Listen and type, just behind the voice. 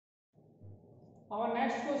Our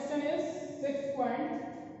next question is 6.15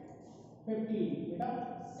 बेटा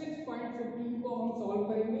 6.15 को हम सॉल्व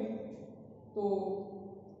करेंगे। तो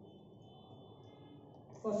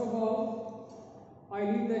first of all I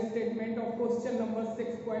read the statement of question number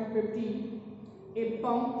 6.15. A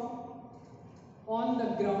pump on the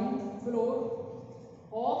ground floor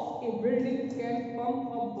of a building can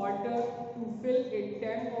pump up water to fill a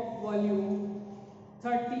tank of volume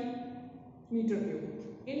 30 meter cube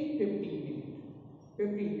in 15 minutes.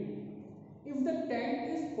 If the tank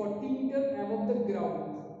is 40 meter above the ground,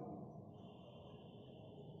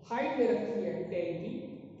 height दे रखी है tank की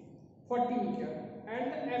 40 metre and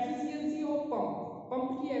the efficiency of pump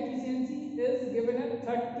की efficiency is given at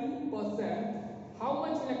 30%. How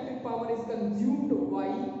much electric power is consumed by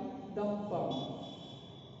the pump?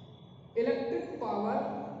 Electric power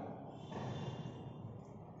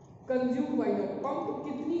consumed by the pump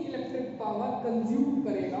कितनी electric power consume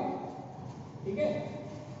करेगा, ठीक है।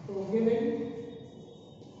 तो given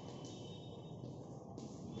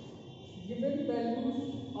values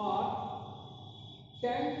are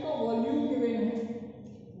tank का volume given है,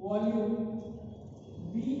 volume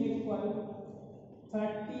V equal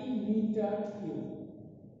 30 metre cube,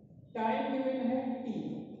 time given है T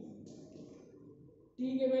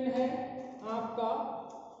given है आपका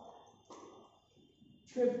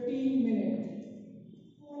 15 minute,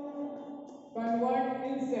 convert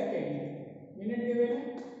in second, minute given है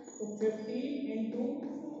तो 15 इंटू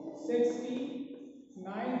 60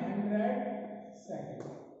 900 सेकेंड।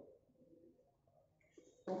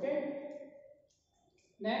 ओके,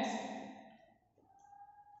 नेक्स्ट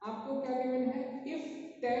आपको क्या गिवन है, इफ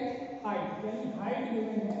टैंक हाइट यानी हाइट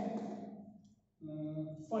गिवन है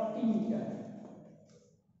 40 मीटर,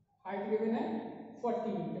 हाइट गिवन है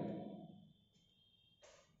 40 metre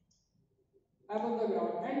above the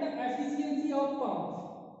ground and the efficiency of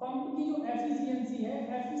pump की जो एफिशिएंसी है,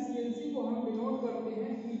 एफिशिएंसी को हम डिनोट करते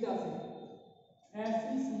हैं ईटा से,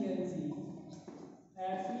 efficiency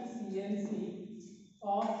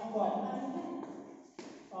of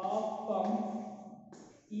pump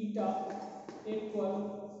eta equal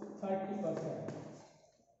 30%,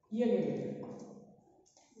 ये गिवन है।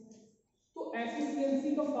 तो एफिशिएंसी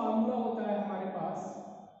का फार्मूला होता है हमारे पास,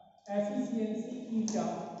 एफिशिएंसी ईटा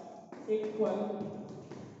इक्वल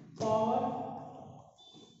पावर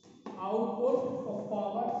आउटपुट और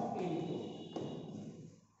पावर इनपुट।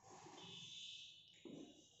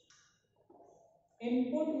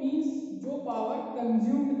 इनपुट मींस जो पावर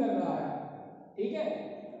कंज्यूम्ड कर रहा है, ठीक है।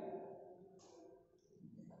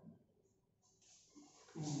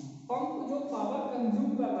 पंप जो पावर कंज्यूम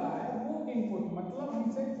कर रहा है वो इनपुट, मतलब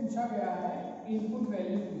हमसे पूछा गया है इनपुट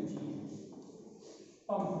वैल्यू पूछिए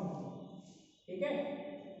पंप, ठीक है।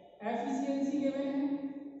 एफिशिएंसी गिवन है,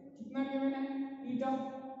 कितना गिवन है ईटा,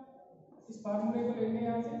 इस फार्मूले को लेंगे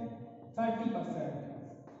यहाँ से 30%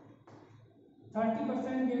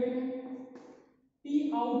 गिवन है। पी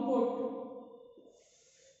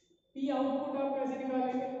आउटपुट आप कैसे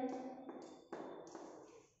निकालेंगे,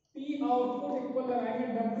 पी आउटपुट इक्वल लगाएंगे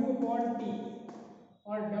W अपॉन T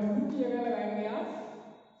और W की जगह लगाएंगे आप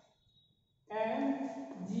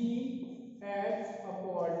mgh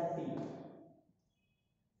अपॉन T,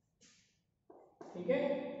 ठीक है,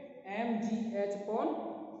 mgh upon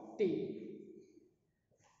T।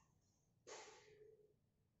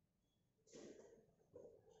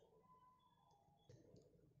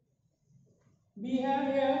 We have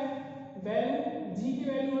here value, G की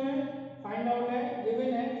वैल्यू है फाइंड आउट है,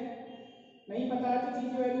 गिवन है, नहीं पता है तो G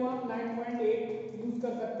की वैल्यू आप 9.8 यूज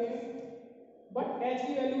कर सकते हैं, बट H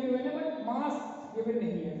की वैल्यू गिवन है, बट मास गिवन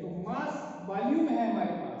नहीं है। तो मास वॉल्यूम है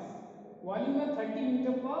हमारे पास, वॉल्यूम है 30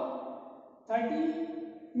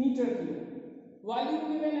 मीटर की, वॉल्यूम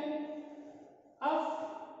गिवन है। अब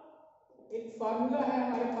एक फार्मूला है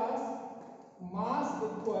हमारे पास, mass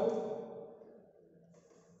equal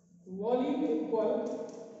volume equal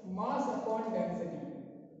mass upon density.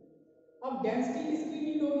 अब डेंसिटी किसकी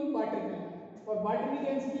नीड होगी, वाटर की, और वाटर की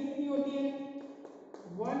डेंसिटी कितनी होती है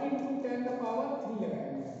 1 इंटू 10 द पावर 3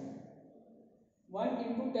 लगाएंगे, 1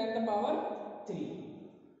 इंटू 10 द पावर 3।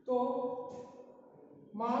 तो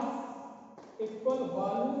mass equal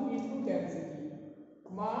volume into density,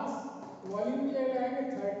 mass volume की जगह लगाएंगे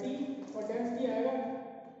 30 और डेंसिटी आएगा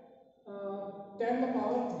 10 द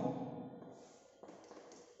पावर 3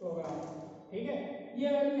 प्रोग्राम, ठीक है। ये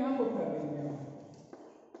वैल्यू यहाँ पुट कर देंगे हम,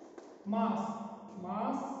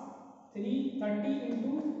 मास 30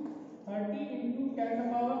 इंटू 10 द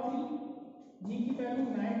पावर 3, जी की वैल्यू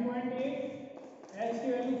 9.8, एच की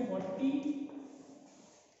वैल्यू 40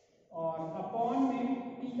 और अपॉन में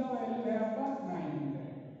टी का वैल्यू है आपका 900।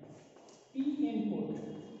 टी इनपुट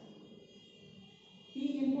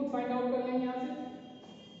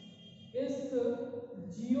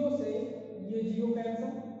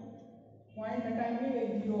कैंसिल, पॉइंट हटाएंगे एक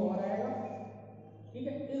जीरो और आएगा, ठीक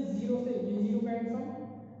है। इस जीरो से ये जीरो कैंसिल,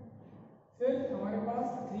 फिर हमारे पास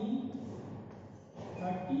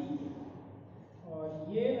 330 और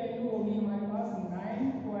ये वैल्यू होगी हमारे पास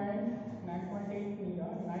 9.8 नहीं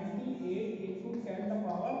रहा, 98 इंटू 10 द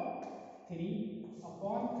पावर 3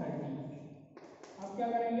 अपॉन 30। अब क्या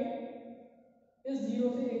करेंगे, इस जीरो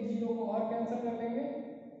से एक जीरो को और कैंसिल कर देंगे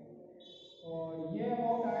और ये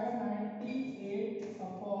अमाउंट आएगा 98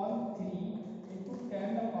 upon 3 into 10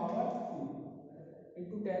 the power 2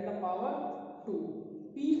 into 10 the power 2।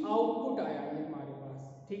 P output आया ये हमारे पास,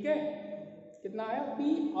 ठीक है। कितना आया पी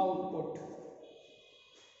आउटपुट।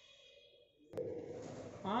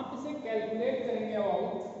 आप इसे कैलकुलेट करेंगे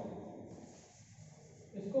अबाउट,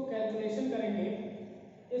 इसको कैलकुलेशन करेंगे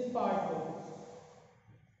इस पार्ट को,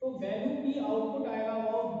 तो वैल्यू पी आउटपुट आएगा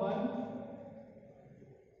अबाउट 1,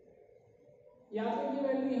 या फिर ये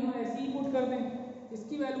वैल्यू यहाँ ऐसे ही पुट कर दें,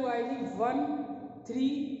 इसकी वैल्यू आएगी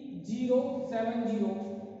 13070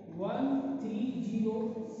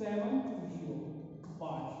 13070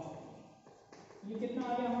 वाट। ये कितना आ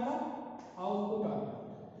गया हमारा आउटपुट आ गया।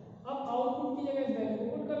 अब आउटपुट की जगह इस वैल्यू को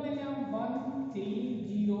पुट कर देंगे हम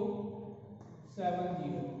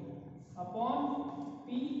 13070 अपॉन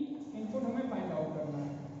पी, इनपुट हमें फाइंड आउट करना है।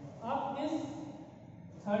 अब इस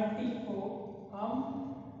 30 को हम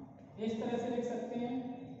इस तरह से लिख सकते हैं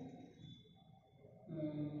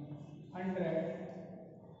 100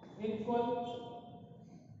 इक्वल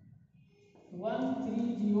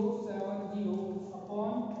 13070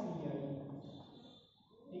 अपॉन पी,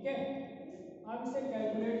 ठीक है। अब इसे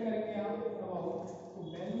कैलकुलेट करेंगे आप अबाउट, तो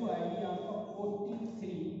वैल्यू आएगी आपका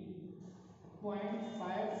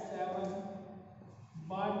 43.57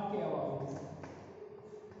 वाट के about.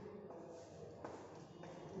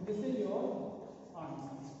 This is your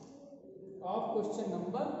answer of question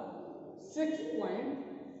number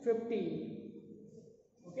 6.15।